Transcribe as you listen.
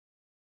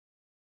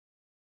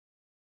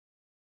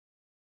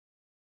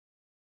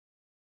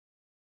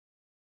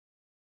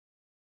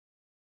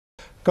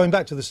Going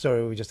back to the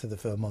story, we just had the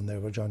film on there.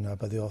 We're joined now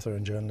by the author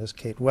and journalist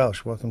Kate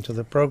Welsh. Welcome to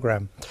the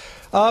programme.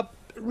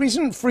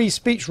 Recent free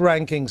speech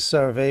rankings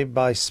survey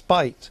by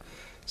Spite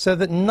said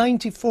that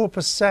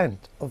 94%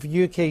 of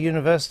UK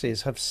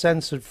universities have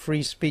censored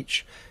free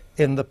speech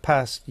in the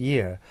past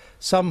year.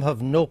 Some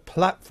have no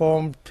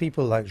platform,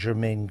 people like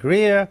Germaine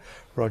Greer,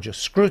 Roger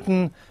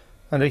Scruton,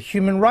 and a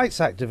human rights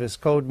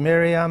activist called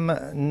Miriam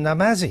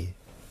Namazi.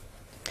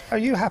 Are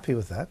you happy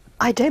with that?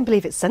 I don't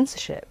believe it's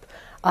censorship.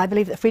 I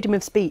believe that freedom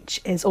of speech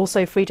is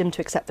also freedom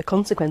to accept the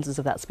consequences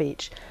of that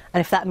speech.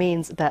 And if that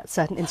means that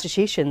certain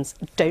institutions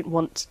don't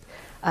want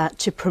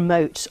to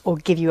promote or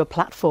give you a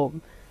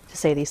platform to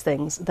say these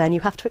things, then you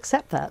have to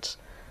accept that.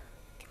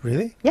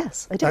 Really?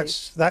 Yes, I do.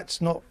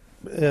 That's not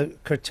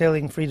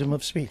curtailing freedom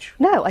of speech?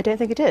 No, I don't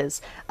think it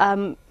is.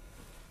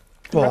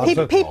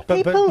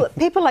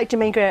 People like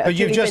Germaine Greer. But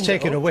you've just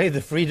taken away the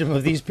freedom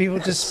of these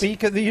people to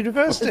speak at the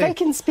university. They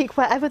can speak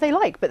wherever they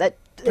like, but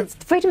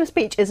freedom of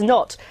speech is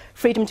not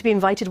freedom to be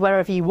invited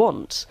wherever you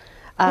want.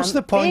 What's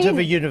the point of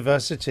a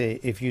university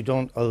if you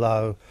don't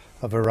allow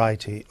a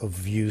variety of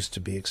views to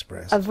be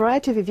expressed? A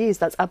variety of views,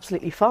 that's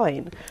absolutely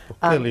fine.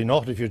 Well, clearly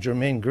not if you're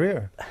Germaine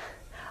Greer.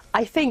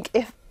 I think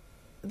if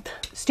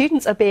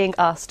students are being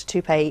asked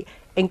to pay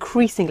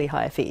increasingly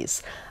higher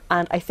fees,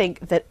 and I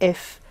think that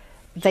if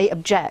they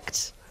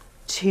object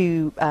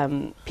to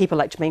people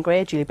like Germaine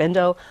Greer, Julie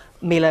Bindel,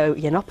 Milo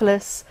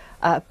Yiannopoulos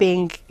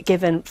being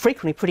given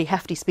frequently pretty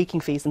hefty speaking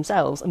fees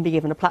themselves and being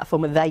given a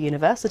platform at their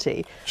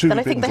university, then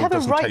I think they have a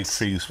right. Julie Bindel doesn't take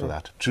fees for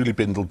that. Julie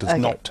Bindel does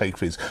not take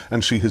fees,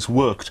 and she has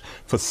worked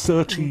for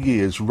 30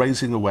 years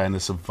raising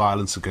awareness of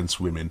violence against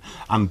women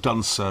and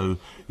done so,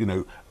 you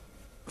know,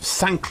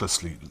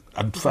 thanklessly.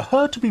 And for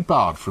her to be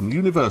barred from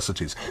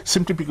universities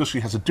simply because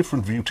she has a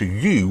different view to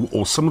you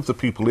or some of the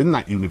people in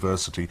that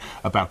university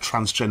about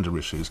transgender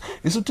issues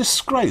is a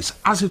disgrace,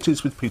 as it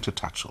is with Peter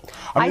Tatchell.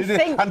 I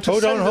think...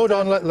 Hold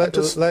on,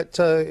 to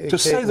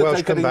say that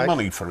they're getting back.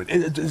 money for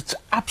it's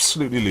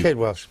absolutely legal. Kate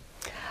Welsh.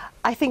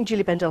 I think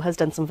Julie Bindel has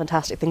done some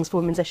fantastic things for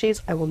women's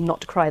issues. I will not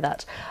decry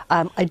that.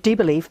 I do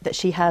believe that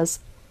she has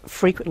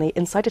frequently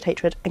incited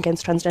hatred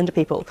against transgender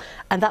people,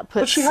 and that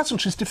puts... But she hasn't.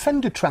 She's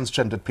defended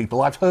transgendered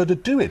people. I've heard her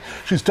do it.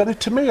 She's done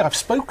it to me. I've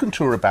spoken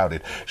to her about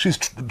it. She's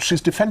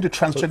defended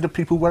transgender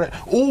people where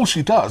all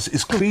she does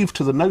is cleave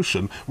to the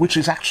notion, which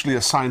is actually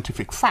a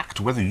scientific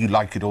fact, whether you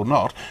like it or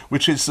not,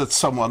 which is that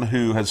someone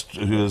who has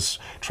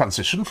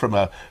transitioned from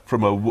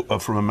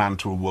a man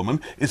to a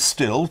woman is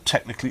still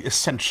technically,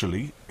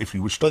 essentially, if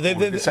you wish to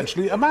call it,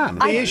 essentially a man.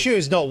 The issue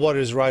is not what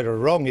is right or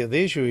wrong here.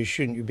 The issue is,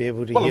 shouldn't you be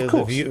able to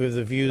hear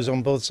the views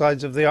on both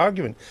sides of the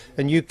argument?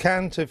 And you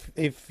can't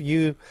if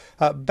you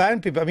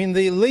ban people. I mean,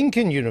 the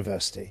Lincoln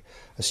University,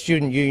 a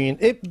student union,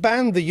 it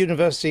banned the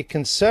University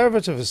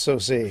Conservative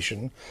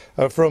Association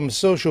from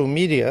social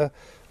media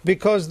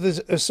because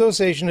the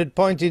association had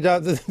pointed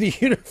out that the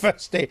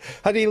university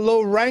had a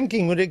low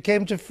ranking when it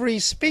came to free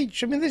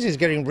speech. I mean, this is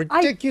getting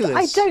ridiculous.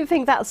 I don't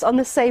think that's on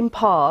the same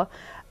par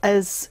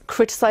as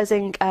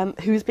criticising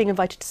who's being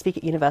invited to speak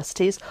at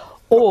universities,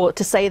 or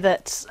to say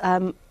that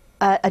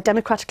a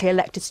democratically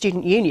elected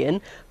student union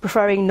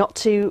preferring not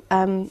to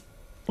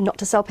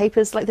sell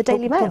papers like the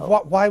Daily Mail.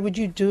 But why would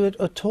you do it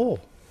at all?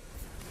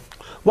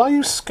 Why are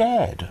you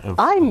scared?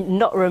 I'm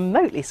not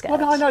remotely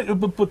scared. Well, I know,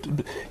 but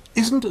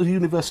isn't a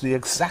university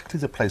exactly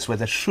the place where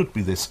there should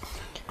be this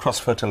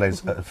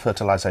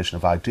cross-fertilisation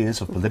of ideas,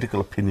 of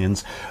political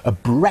opinions, a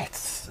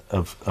breadth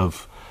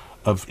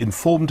of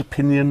informed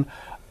opinion,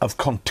 of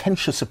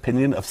contentious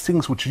opinion, of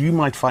things which you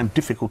might find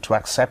difficult to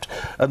accept,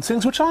 and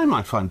things which I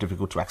might find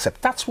difficult to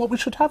accept? That's what we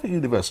should have at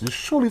universities.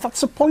 Surely that's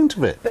the point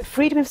of it. But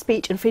freedom of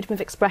speech and freedom of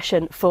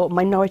expression for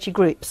minority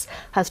groups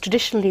has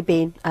traditionally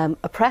been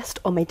oppressed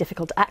or made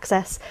difficult to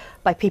access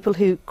by people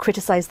who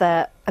criticise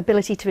their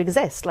ability to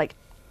exist, like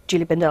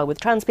Julie Bindel with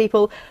trans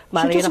people,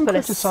 Milo Yiannopoulos. She doesn't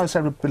criticise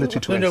their ability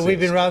to exist. No, we've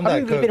been round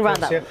that. We've been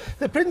round that. Yeah.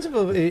 The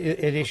principal at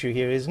issue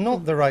here is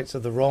not the rights or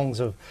the wrongs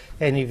of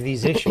any of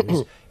these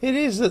issues. It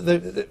is that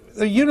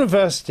the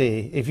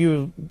university, if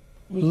you're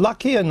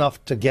lucky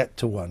enough to get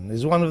to one,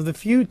 is one of the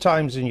few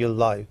times in your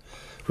life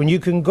when you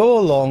can go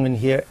along and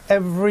hear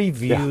every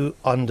view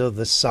under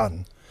the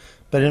sun.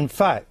 But in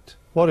fact,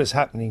 what is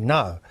happening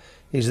now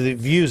is that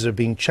views are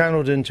being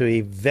channeled into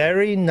a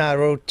very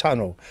narrow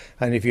tunnel.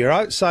 And if you're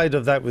outside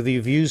of that with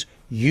your views,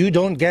 you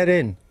don't get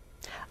in.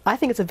 I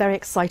think it's a very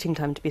exciting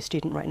time to be a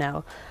student right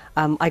now.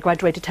 I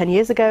graduated 10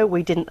 years ago.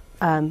 We didn't...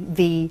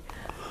 the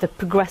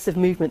progressive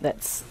movement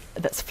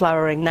that's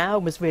flowering now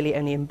was really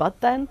only in bud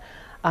then.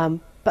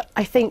 But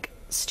I think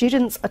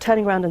students are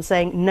turning around and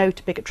saying no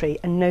to bigotry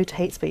and no to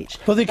hate speech.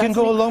 Well, they can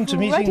go along to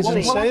meetings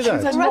and say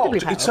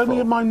that. It's only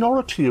a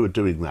minority who are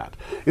doing that.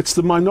 It's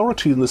the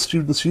minority in the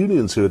students'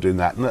 unions who are doing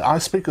that. And I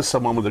speak as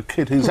someone with a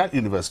kid who's at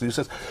university who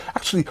says,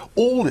 actually,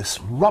 all this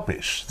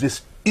rubbish,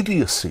 this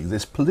idiocy,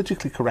 this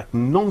politically correct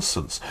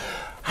nonsense,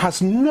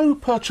 has no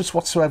purchase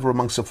whatsoever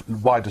amongst a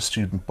wider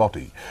student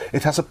body.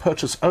 It has a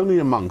purchase only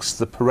amongst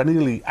the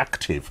perennially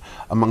active,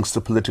 amongst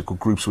the political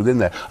groups within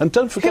there. And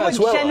don't forget as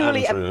well,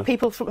 generally Andrew,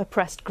 people from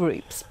oppressed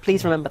groups.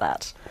 Please remember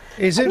that.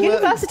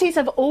 Universities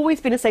have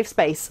always been a safe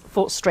space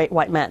for straight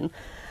white men.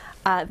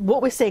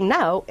 What we're seeing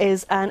now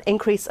is an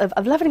increase of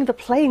levelling the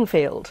playing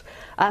field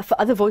for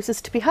other voices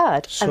to be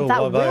heard, So and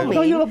that what will about- mean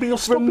No, you're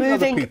stopping other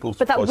removing. people's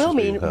But that voices will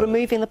mean being heard.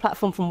 removing the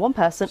platform from one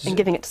person and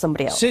giving it to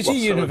somebody else. City What, so a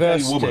gay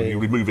University. woman, you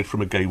remove it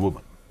from a gay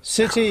woman.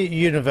 City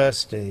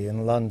University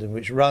in London,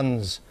 which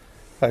runs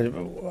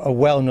a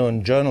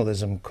well-known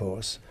journalism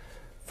course,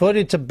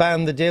 voted to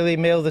ban the Daily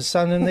Mail, the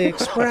Sun and the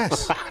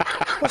Express.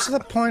 What's the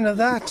point of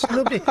that?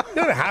 Nobody, you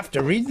don't have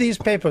to read these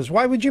papers.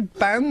 Why would you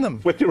ban them?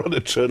 When you're on a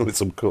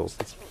journalism course,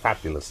 that's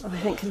fabulous. I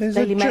think There's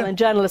Daily a Mail ju- and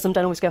journalism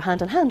don't always go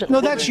hand in hand. No,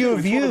 that's your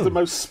It's one of view. the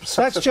most That's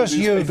successful just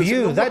your newspapers in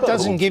view. the That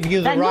doesn't world. give you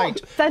the They're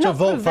right they're to not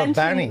vote for preventing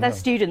banning their them.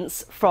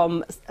 students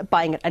from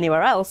buying it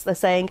anywhere else. They're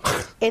saying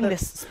in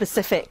this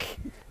specific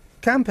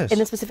Campus, in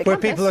a specific where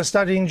campus. people are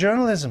studying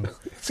journalism.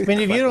 I mean,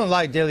 if you don't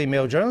like Daily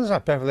Mail journalism, I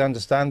perfectly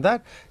understand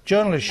that.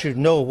 Journalists should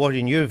know what,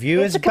 in your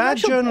view, is bad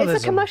journalism.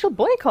 It's a commercial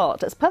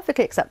boycott. It's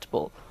perfectly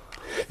acceptable.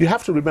 You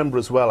have to remember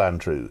as well,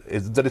 Andrew,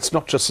 that it's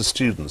not just the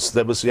students.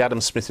 There was the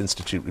Adam Smith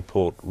Institute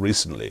report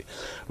recently,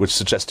 which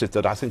suggested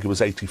that I think it was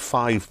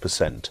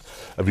 85%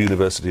 of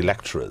university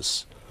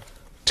lecturers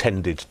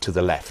tended to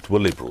the left, were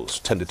liberals,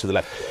 tended to the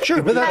left.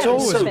 Sure, but that's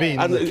always So- been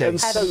And the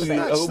case. so, That's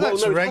no,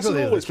 it regularly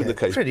hasn't always been the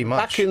case. pretty much.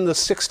 Back in the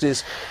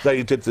 60s,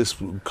 they did this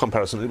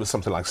comparison. It was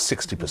something like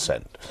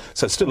 60%.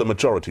 So it's still a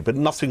majority, but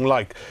nothing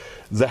like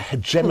the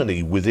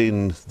hegemony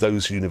within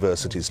those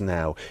universities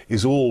now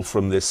is all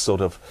from this sort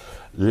of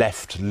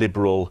left,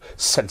 liberal,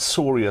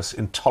 censorious,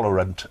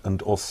 intolerant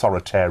and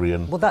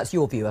authoritarian... Well, that's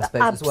your view, I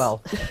suppose, as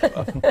well.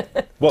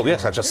 Well,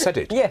 yes, I just said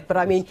it. Yeah, but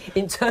I mean,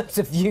 in terms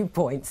of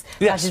viewpoints,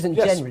 Yes, that isn't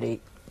yes. generally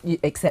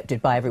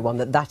accepted by everyone,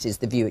 that is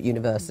the view at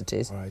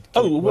universities. Right.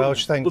 Oh, well,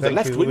 Welsh, thank well, the you.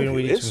 left wing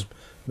We need is. to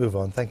move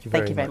on. Thank you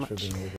Thank very you very much for much. being with us.